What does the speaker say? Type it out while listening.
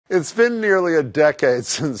It's been nearly a decade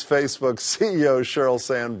since Facebook CEO Sheryl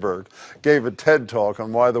Sandberg gave a TED Talk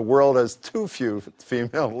on why the world has too few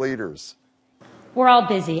female leaders. We're all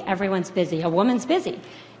busy. Everyone's busy. A woman's busy.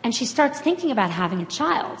 And she starts thinking about having a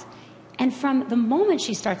child. And from the moment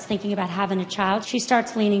she starts thinking about having a child, she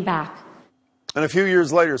starts leaning back. And a few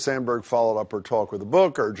years later, Sandberg followed up her talk with a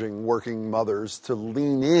book urging working mothers to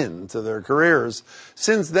lean into their careers.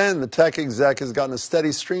 Since then, the tech exec has gotten a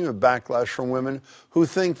steady stream of backlash from women who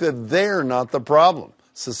think that they're not the problem.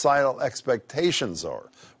 Societal expectations are.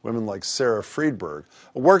 Women like Sarah Friedberg,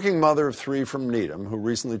 a working mother of 3 from Needham, who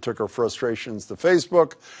recently took her frustrations to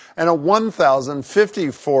Facebook, and a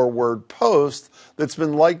 1,054-word post that's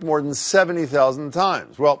been liked more than 70,000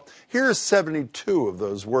 times. Well, here's 72 of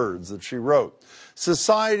those words that she wrote.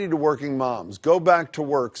 Society to working moms: go back to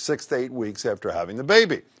work 6 to 8 weeks after having the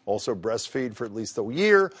baby. Also breastfeed for at least a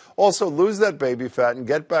year. Also lose that baby fat and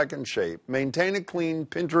get back in shape. Maintain a clean,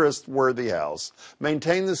 Pinterest-worthy house.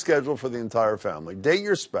 Maintain the schedule for the entire family. Date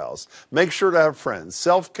your spouse. Make sure to have friends.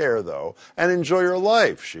 Self-care, though, and enjoy your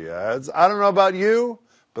life, she adds. I don't know about you,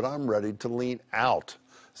 but I'm ready to lean out.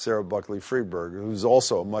 Sarah Buckley Friedberg, who's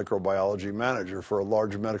also a microbiology manager for a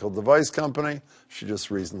large medical device company, she just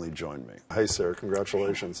recently joined me. Hey, Sarah,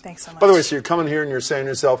 congratulations. Thanks so much. By the way, so you're coming here and you're saying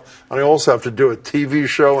to yourself, and I also have to do a TV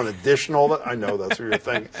show in addition to all that. I know that's what you're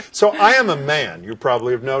thinking. So I am a man, you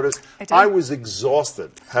probably have noticed. I was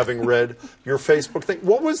exhausted having read your Facebook thing.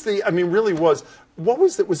 What was the, I mean, really was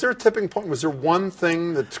there a tipping point? Was there one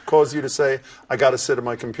thing that caused you to say, I got to sit at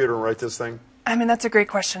my computer and write this thing? I mean, that's a great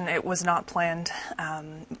question. It was not planned.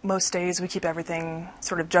 Most days we keep everything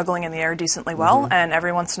sort of juggling in the air decently well, and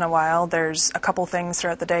every once in a while there's a couple things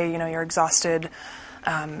throughout the day, you know, you're exhausted.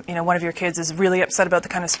 You know, one of your kids is really upset about the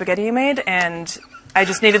kind of spaghetti you made, and I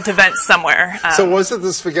just needed to vent somewhere. So was it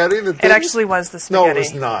the spaghetti that did it? Actually was the spaghetti. No, it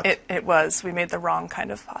was not. It was. We made the wrong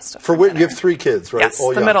kind of pasta. For which you have 3 kids, right? Yes, all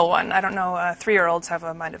the young. middle one. I don't know, 3-year-olds have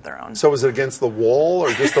a mind of their own. So was it against the wall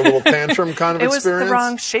or just a little tantrum kind of experience? It was the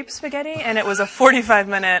wrong shape spaghetti, and it was a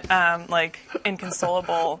 45-minute, like,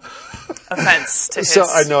 inconsolable offense to his... So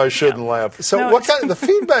I know I shouldn't laugh. So no, what kind of, the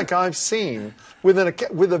feedback I've seen with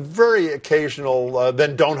a very occasional,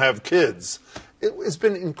 then don't have kids, it's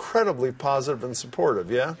been incredibly positive and supportive,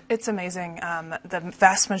 yeah? It's amazing. The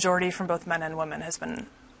vast majority from both men and women has been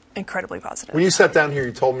incredibly positive. When you sat down here,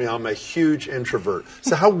 you told me I'm a huge introvert.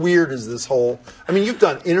 So how weird is this whole, I mean, you've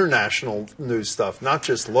done international news stuff, not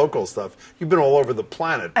just local stuff. You've been all over the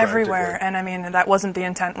planet, everywhere. And I mean, that wasn't the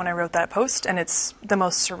intent when I wrote that post, and it's the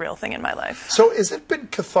most surreal thing in my life. So has it been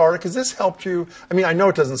cathartic? Has this helped you? I mean, I know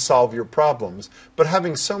it doesn't solve your problems, but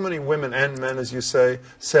having so many women and men, as you say,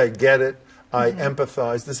 I get it, I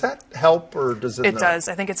empathize. Does that help, or does it not? It does.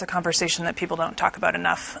 I think it's a conversation that people don't talk about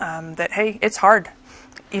enough, that, hey, it's hard.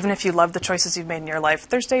 Even if you love the choices you've made in your life,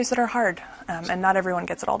 there's days that are hard, and not everyone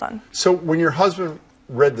gets it all done. So when your husband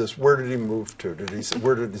read this, where did he move to?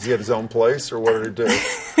 Does he have his own place, or what did he do?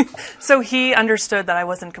 So he understood that I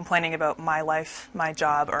wasn't complaining about my life, my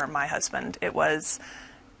job, or my husband. It was,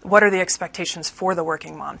 what are the expectations for the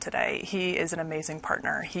working mom today? He is an amazing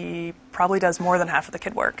partner. He probably does more than half of the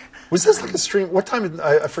kid work. Was this like a stream? What time?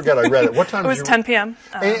 I forget. I read it. What time? It was 10 p.m.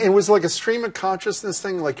 And it was like a stream of consciousness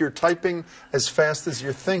thing, like you're typing as fast as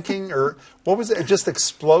you're thinking, or what was it? It just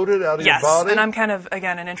exploded out of your body? Yes, and I'm kind of,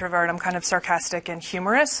 again, an introvert. I'm kind of sarcastic and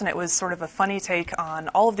humorous, and it was sort of a funny take on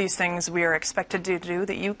all of these things we are expected to do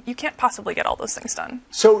that you can't possibly get all those things done.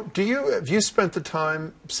 So have you spent the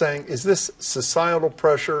time saying, is this societal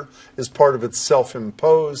pressure? Is part of it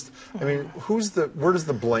self-imposed? I mean, where does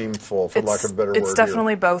the blame fall, for lack of a better word? It's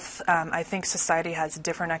definitely both. I think society has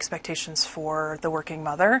different expectations for the working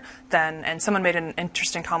mother and someone made an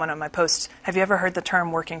interesting comment on my post. Have you ever heard the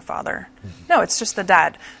term working father? No, it's just the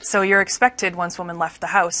dad. So you're expected, once women left the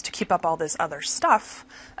house, to keep up all this other stuff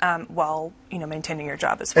while, you know, maintaining your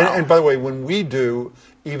job as well. And by the way, when we do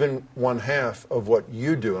even 1/2 of what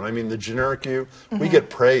you do, and I mean the generic you, we get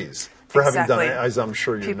praise for having done it, as I'm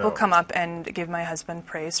sure you know. People come up and give my husband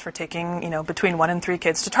praise for taking, you know, between 1 and 3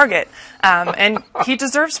 kids to Target. And he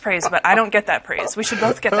deserves praise, but I don't get that praise. We should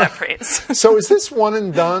both get that praise. So is this one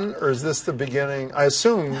and done, or is this the beginning? I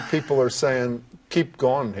assume people are saying, keep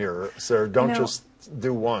going here, Sarah. Don't just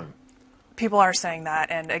do one. People are saying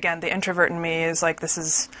that. And again, the introvert in me is like, this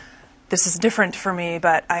is this is different for me,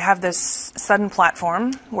 but I have this sudden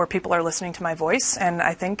platform where people are listening to my voice, and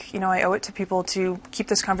I think, I owe it to people to keep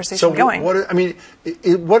this conversation going. What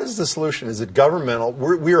is the solution? Is it governmental?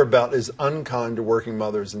 We are about as unkind to working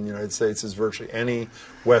mothers in the United States as virtually any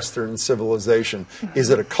Western civilization. Mm-hmm. Is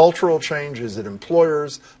it a cultural change? Is it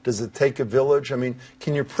employers? Does it take a village? I mean,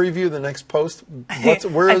 can you preview the next post?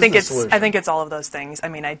 Where is the solution? I think it's all of those things. I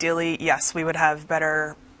mean, ideally, yes, we would have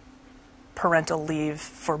better parental leave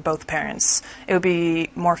for both parents. It would be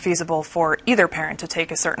more feasible for either parent to take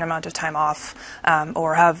a certain amount of time off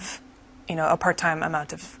or have, a part-time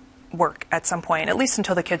amount of work at some point, at least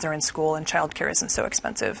until the kids are in school and childcare isn't so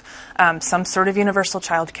expensive. Some sort of universal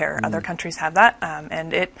childcare. Mm-hmm. Other countries have that,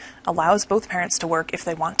 and it allows both parents to work if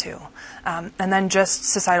they want to. And then just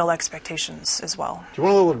societal expectations as well. Do you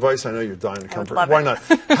want a little advice? I know you're dying to come for it. Why Why not?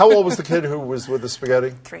 How old was the kid who was with the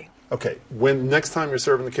spaghetti? 3. Okay, when next time you're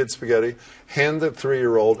serving the kids spaghetti, hand the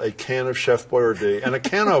 3-year-old a can of Chef Boyardee and a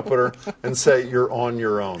can opener and say, you're on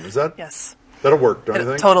your own. Is that? Yes. That'll work, don't you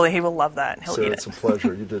think? Totally. He will love that. He'll eat it. It's a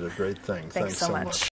pleasure. You did a great thing. Thanks so much.